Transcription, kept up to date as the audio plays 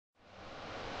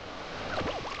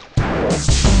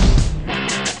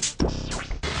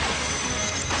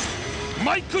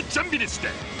마이크 잠비디스 대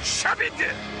샤비드.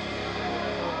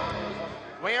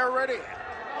 We are ready.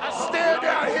 A stare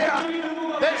down here.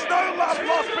 There's no love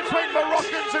lost between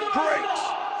Moroccans and Greeks.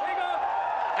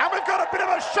 And we've got a bit of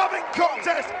a shoving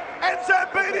contest. And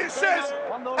Zambidis says,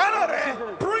 Anare,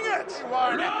 bring it.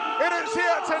 It is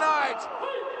here tonight.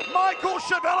 Michael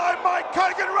Chavello, Mike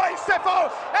Kogan, Ray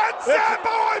Sefo, and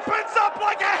Sambo opens up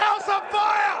like a house on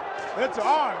fire. It's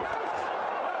on.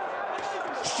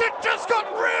 Shit just got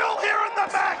real here in the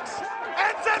max.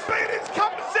 And Zambidis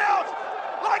comes out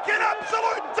like an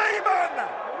absolute demon.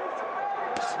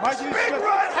 Big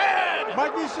right hand.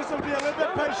 Mike needs just to be a little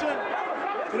bit patient.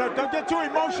 You know, don't get too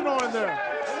emotional in there.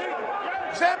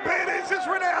 Zambidis is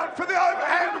renowned for the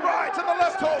overhand right and the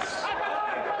left hooks.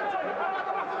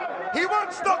 He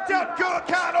once knocked out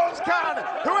Gurkhan Ozkan,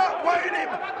 who outweighed him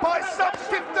by some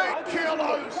 15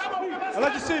 kilos. I'd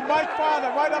like to see Mike fire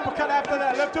that right uppercut after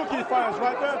that left hook he fires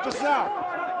right there just now.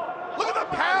 Look at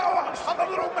the power of the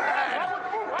little man.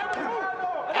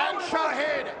 And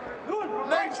Chahid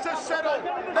needs to settle,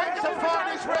 needs to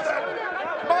find his rhythm.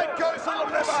 Mike goes to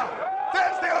the liver.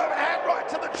 There's the overhand right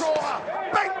to the draw.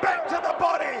 Bang, bang to the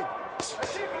body.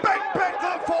 Bang, bang to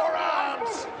the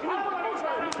forearms.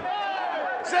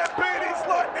 Zambidis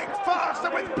lightning fast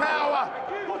and with power.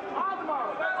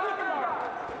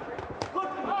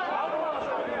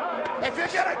 If you're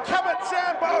going to come at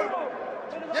Sambo,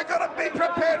 you've got to be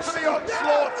prepared for the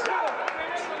onslaught.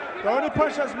 The only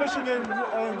punch that's missing in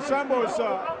Sambo's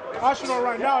arsenal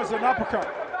right now is an uppercut.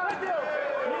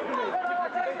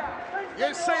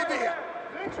 You see the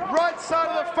right side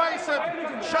of the face of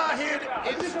Chahid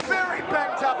is very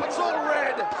banged up. It's all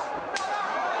red.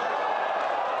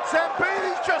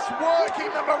 Zambidis just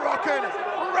working the Moroccan.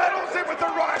 Rattles him with the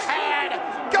right hand.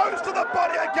 Goes to the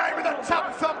body again with a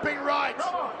tough thumping right.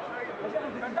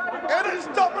 It is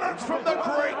dominance from the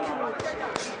Greek.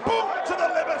 Boom to the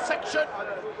liver section.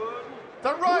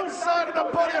 The right side of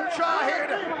the body of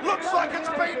Chahid looks like it's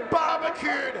been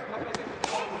barbecued.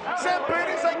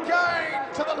 Zambidis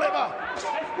again to the liver.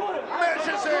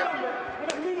 Measures him.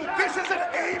 This is an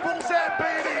evil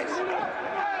Zambidis.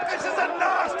 This is a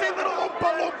nasty little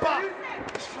Oompa Loompa.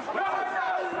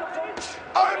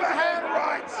 Overhand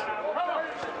right.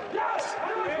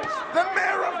 The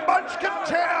mayor of Munchkin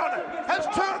Town has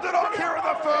turned it on here in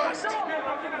the first.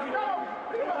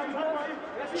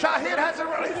 Chahid hasn't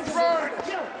really thrown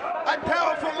a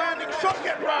powerful landing shot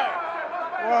yet, Ray.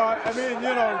 Well, I mean,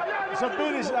 you know,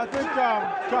 Zambidis, I think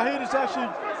Chahid is actually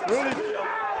really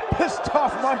pissed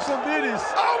off Mike Zambidis.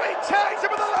 Oh, he tags him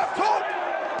with the left hook.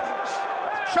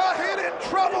 Chahid in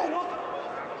trouble.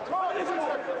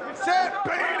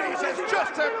 Zambidis has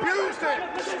just abused it.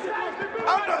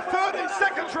 Under 30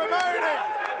 seconds remaining.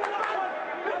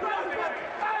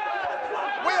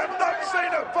 We have not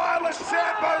seen a violent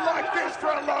Sambo like this for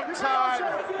a long time.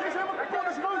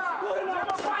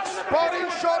 Body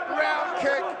shot, round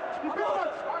kick.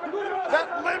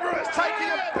 That liver is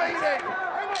taking a beating.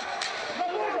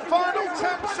 Final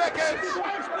 10 seconds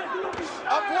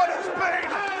of what has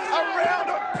been a round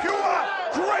of pure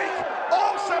Greek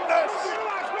awesomeness.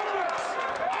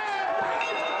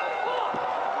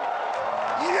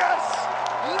 Yes,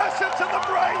 listen to them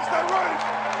raise the roof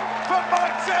for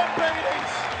Mike Zambidis.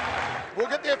 We'll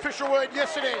get the official word.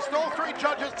 Yes, it is. All three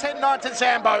judges, 10-9 to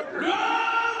Zambo.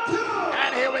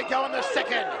 And here we go in the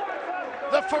second.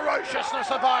 The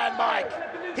ferociousness of Iron Mike.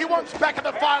 He wants back in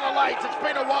the final eight. It's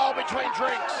been a while between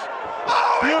drinks.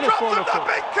 Oh, he drops him the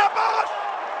big kibosh!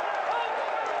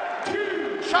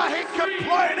 Chahid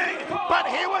complaining, but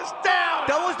he was down.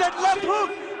 That was that left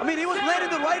hook. I mean, he was landing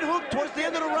the right hook towards the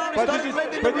end of the round. But if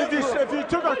you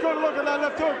took a good look at that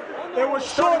left hook, it was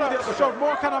shorter, so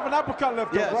more kind of an uppercut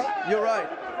left hook, right? You're right.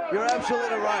 You're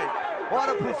absolutely right. What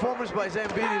a performance by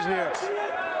Zambidis here.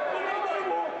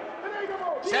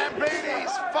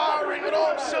 Zambidis firing at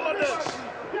all cylinders.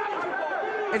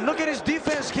 And look at his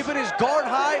defense, keeping his guard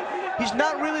high. He's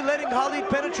not really letting Khalid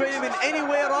penetrate him in any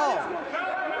way at all.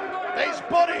 These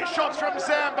body shots from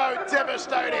Zambo,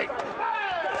 devastating.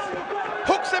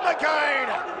 Hooks him again.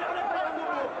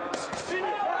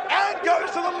 And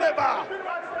goes to the liver.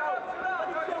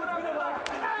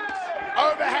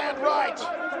 Overhand right.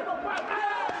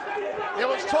 There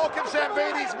was talk of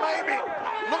Zambidis maybe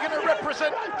looking to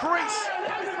represent Greece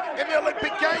in the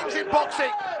Olympic Games in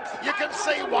boxing. You can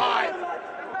see why.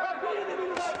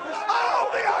 Oh,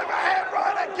 the overhand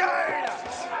right again.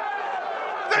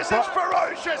 This is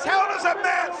ferocious. How does a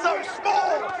man so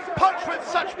small punch with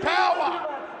such power?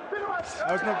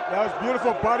 That was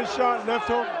beautiful body shot, left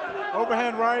hook,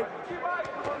 overhand right.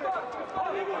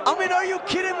 I'm mean, are you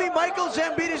kidding me? Michael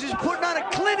Zambidis is putting on a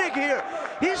clinic here.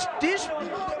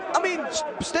 I mean,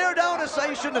 stare down.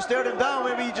 You shouldn't have stared him down.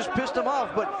 Maybe he just pissed him off.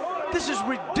 But this is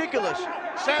ridiculous.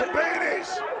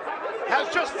 Zambidis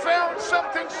has just found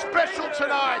something special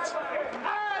tonight.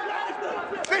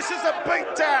 This is a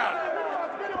beatdown.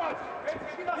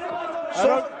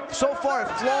 So far,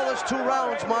 flawless 2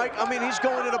 rounds, Mike. I mean, he's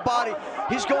going to the body.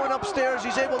 He's going upstairs.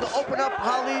 He's able to open up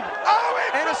Khalid.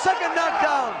 And a second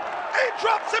knockdown. He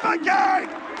drops him again.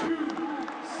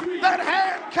 That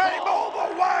hand came all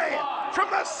the way from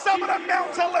the summit of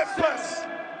Mount Olympus.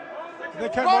 They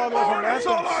came all the way from and it's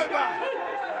all over.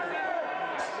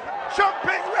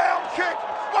 Jumping round kick.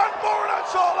 One more and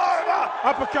it's all over.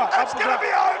 Uppercut. It's going to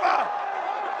be over.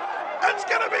 It's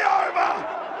going to be over.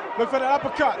 Look for that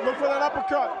uppercut. Look for that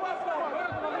uppercut.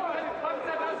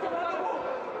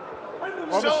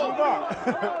 Still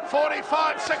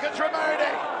 45 seconds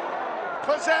remaining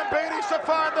for Zambidis to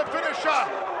find the finisher.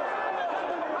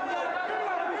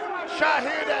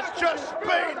 Chahid has just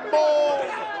been mauled.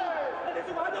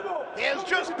 He has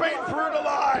just been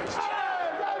brutalized.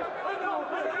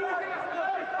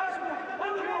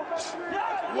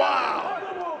 Wow.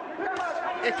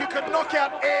 If you could knock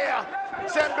out air,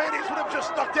 Zambidis would have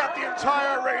just knocked out the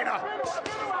entire arena.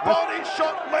 Body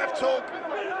shot, left hook.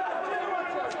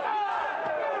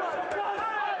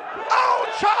 Oh,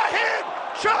 Chahid!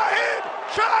 Chahid!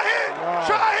 Chahid! Wow.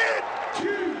 Chahid!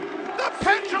 The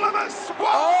pendulum has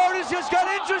swung! Oh, this just got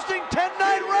interesting.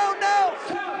 10-9 round now.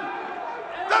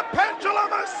 The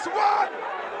pendulum has swung!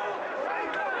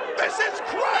 This is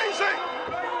crazy!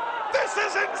 This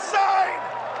is insane!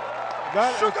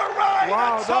 Sugar Ray,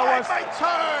 wow, may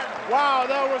turn! Wow,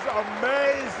 that was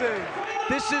amazing!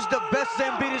 This is the best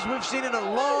Zambidis we've seen in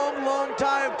a long, long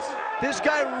time. This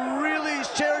guy really is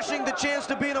cherishing the chance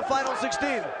to be in a Final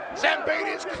 16.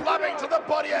 Zambidis clubbing to the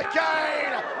body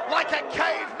again, like a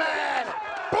caveman.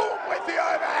 Boom with the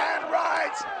overhand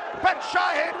right. But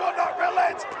Chahid will not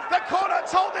relent. The corner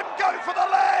told him go for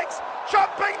the legs.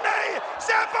 Jumping knee.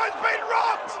 Zambo's been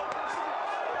rocked.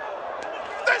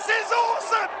 This is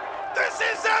awesome. This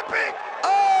is epic.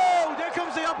 Oh, there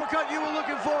comes the uppercut you were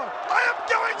looking for. I am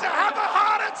going to have a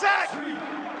heart attack.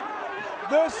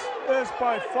 This is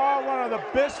by far one of the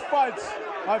best fights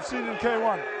I've seen in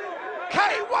K-1.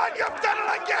 K-1, you've done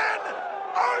it again.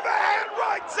 Overhand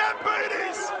right,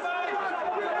 Zambidis.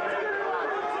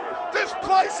 This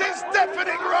place is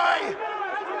deafening, Ray.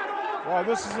 Wow,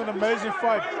 this is an amazing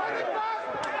fight.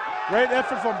 Great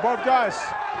effort from both guys.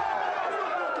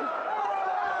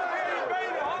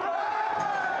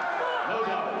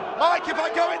 Mike, if I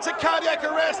go into cardiac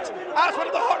arrest, ask one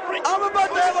of the hot rings. I'm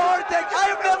about to have a heart attack. I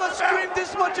have never screamed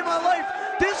this much in my life.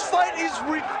 This fight is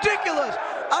ridiculous.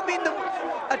 I mean,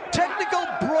 a technical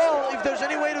brawl, if there's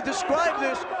any way to describe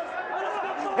this.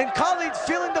 And Khalid's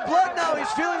feeling the blood now.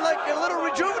 He's feeling like a little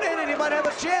rejuvenated. He might have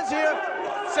a chance here.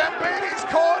 Zambidis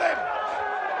caught him.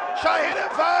 Chahid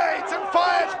evades and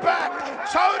fires back.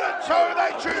 Toe-to-toe, they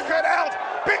duke it out.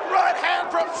 Big right hand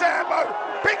from Zambo.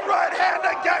 Big right hand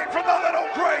again from the little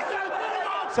Greek.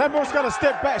 Zambo's got to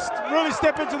step back, really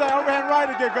step into that overhand right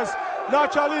again, because now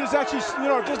Chahid is actually,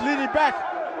 just leaning back.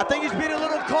 I think he's being a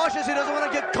little cautious. He doesn't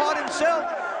want to get caught himself.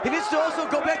 He needs to also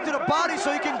go back to the body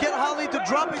so he can get Khalid to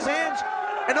drop his hands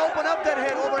and open up that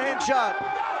head overhand shot.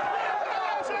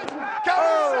 Go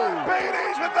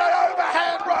Zambidis with the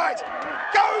overhand right.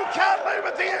 Go Khalid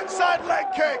with the inside leg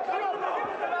kick.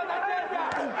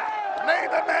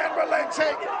 Neither man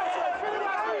relenting.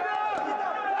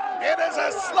 It is a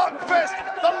slugfest,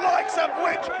 the likes of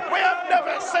which we have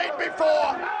never seen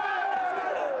before.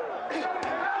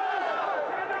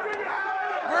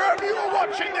 Wherever you are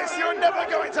watching this, you're never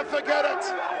going to forget it.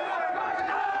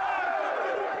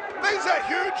 These are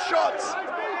huge shots.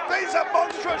 These are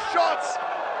monstrous shots.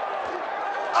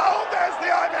 Oh, there's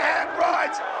the overhand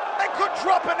right. It could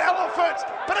drop an elephant,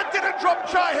 but it didn't drop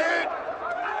Chahid.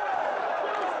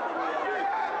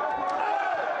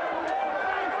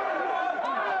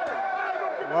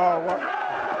 Wow,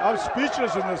 I'm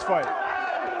speechless in this fight.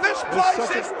 This place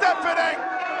is deafening.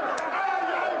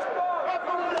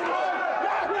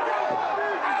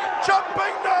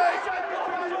 Jumping knee.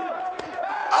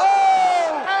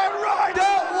 Oh! And right.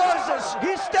 That was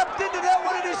he stepped into that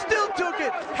one and he still took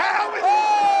it. How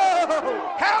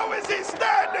is he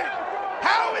standing?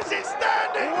 How is he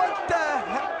standing? What the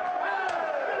hell?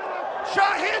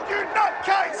 Chahid, you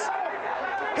nutcase.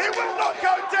 He will not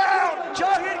go down.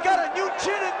 Chahid got a new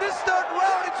chin in this third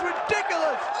round. It's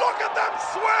ridiculous. Look at them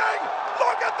swing.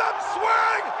 Look at them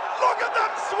swing. Look at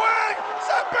them swing.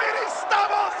 Zambidis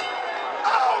stumbles.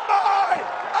 Oh my.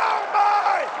 Oh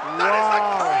my. That is the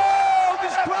Oh,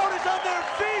 this crowd is on their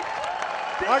feet.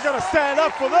 I gotta stand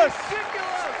up for this.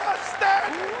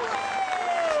 Stand.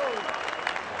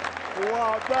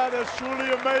 Wow, that is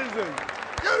truly amazing.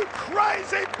 You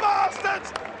crazy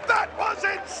bastards! That was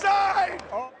insane!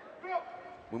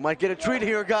 We might get a treat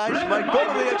here, guys. Might go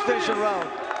to the extension round.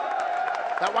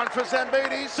 That one for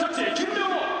Zambidis.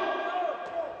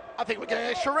 I think we're getting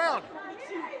an extra round.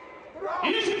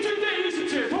 I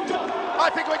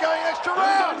think we're going extra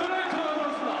round.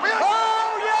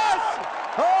 Oh, yes!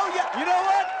 Oh, yeah. You know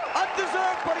what?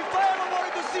 Undeserved, but if I ever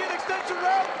wanted to see an extension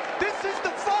round, this is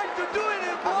the fight to do it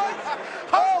in, boys.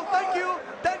 Oh, thank you.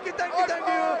 Thank you, thank you, thank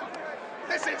you.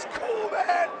 This is cool,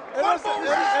 man.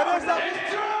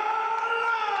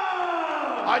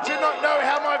 I do not know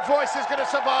how my voice is going to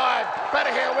survive, but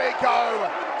here we go.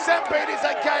 Zambidis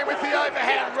again with the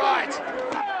overhand right.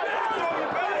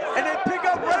 And then pick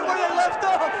up right where they left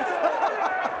off.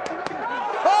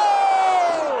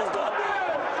 Oh!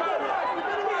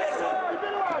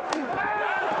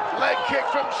 Leg kick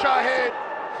from Chahid.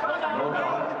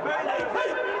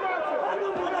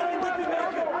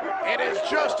 It is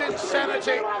just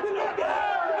insanity.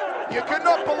 You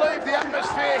cannot believe the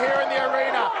atmosphere here in the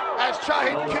arena as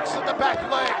Chahid kicks at the back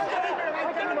leg.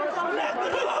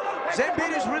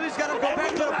 Zambidis really's got to go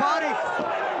back to the body.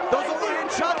 Those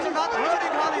overhand shots are not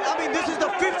hurting Khalid. I mean, this is the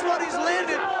 5th one he's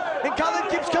landed, and Khalid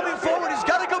keeps coming forward. He's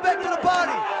got to go back to the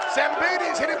body.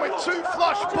 Zambidis hit him with 2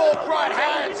 flush ball right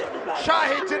hands.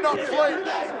 Chahid did not flinch.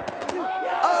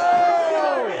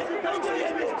 Oh!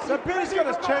 Zambidis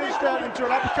gonna change that into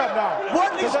an uppercut now.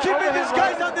 What is keeping these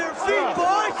guys on their feet,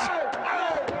 boys?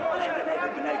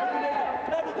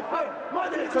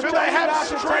 Do they have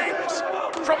strings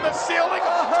from the ceiling?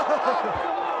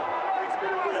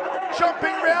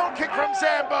 Jumping round kick from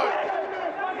Zambo.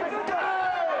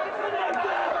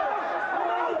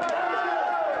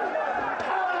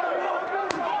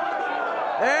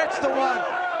 That's the one.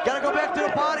 Gotta go back to the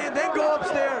body and then go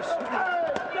upstairs.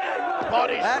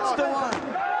 That's the one.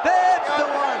 That's the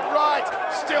one. Right.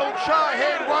 Still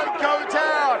Chahid won't go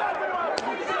down.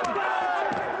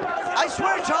 I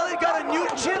swear Charlie got a new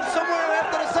chin somewhere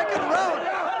after the 2nd round.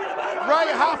 Ray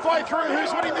halfway through.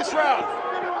 Who's winning this round?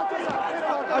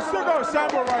 I still go with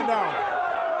Sambo right now.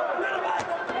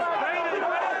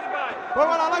 But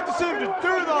what I like to see him to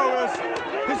do, though, is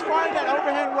he's firing that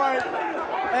overhand right,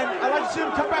 and I like to see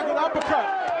him come back with an uppercut,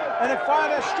 and then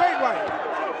fire that straight right.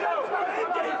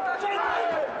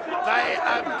 They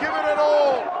have given it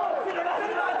all,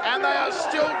 and they are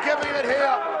still giving it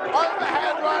here.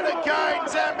 Overhand right again,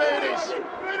 Zambidis.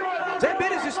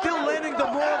 Zambidis is still landing the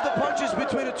more of the punches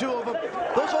between the two of them.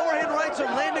 Those overhand rights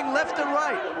are landing left and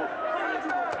right.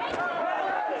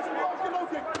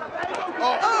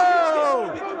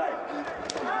 Oh!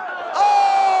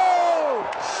 Oh!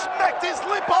 Smacked his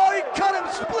lip Oh, off. he cut him,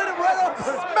 split him right open.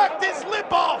 Smacked his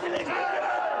lip off. He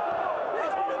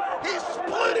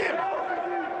split him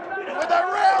with a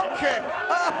round kick.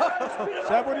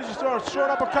 Zambidis just throw a short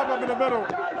uppercut up in the middle.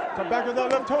 Come back with that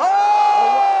left hook. Oh!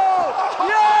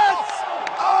 Yes!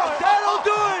 Oh, That'll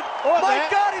do it! Oh, My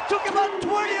man. God, he took about 20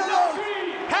 of those!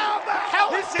 how the hell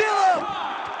He's is still it? up!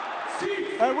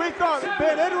 And we thought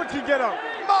Ben Edward could get up.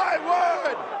 My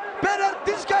word.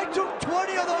 This guy took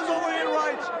 20 of those overhand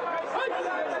rights.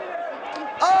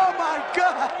 Oh my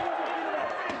God!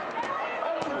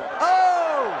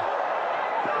 Oh!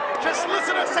 Just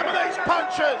listen to some of these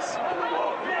punches.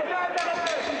 Oh.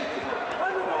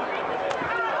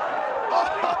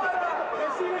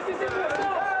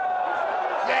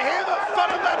 You hear the thud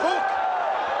of that hook?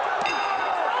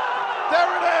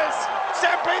 There it is.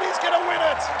 Zambidis gonna win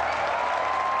it.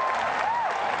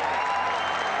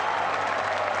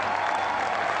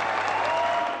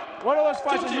 One of those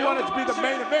fights that you want it to be the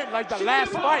main event, like the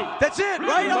last fight. That's it,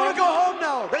 right? I'm gonna go home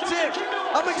now. That's it.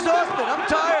 I'm exhausted. I'm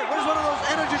tired. Where's one of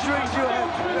those energy drinks you have?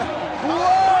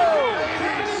 Whoa!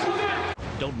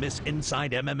 Don't miss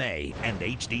Inside MMA and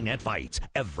HDNet fights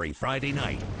every Friday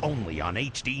night, only on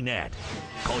HDNet.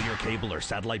 Call your cable or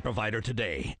satellite provider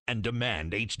today and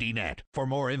demand HDNet. For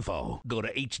more info, go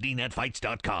to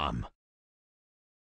hdnetfights.com.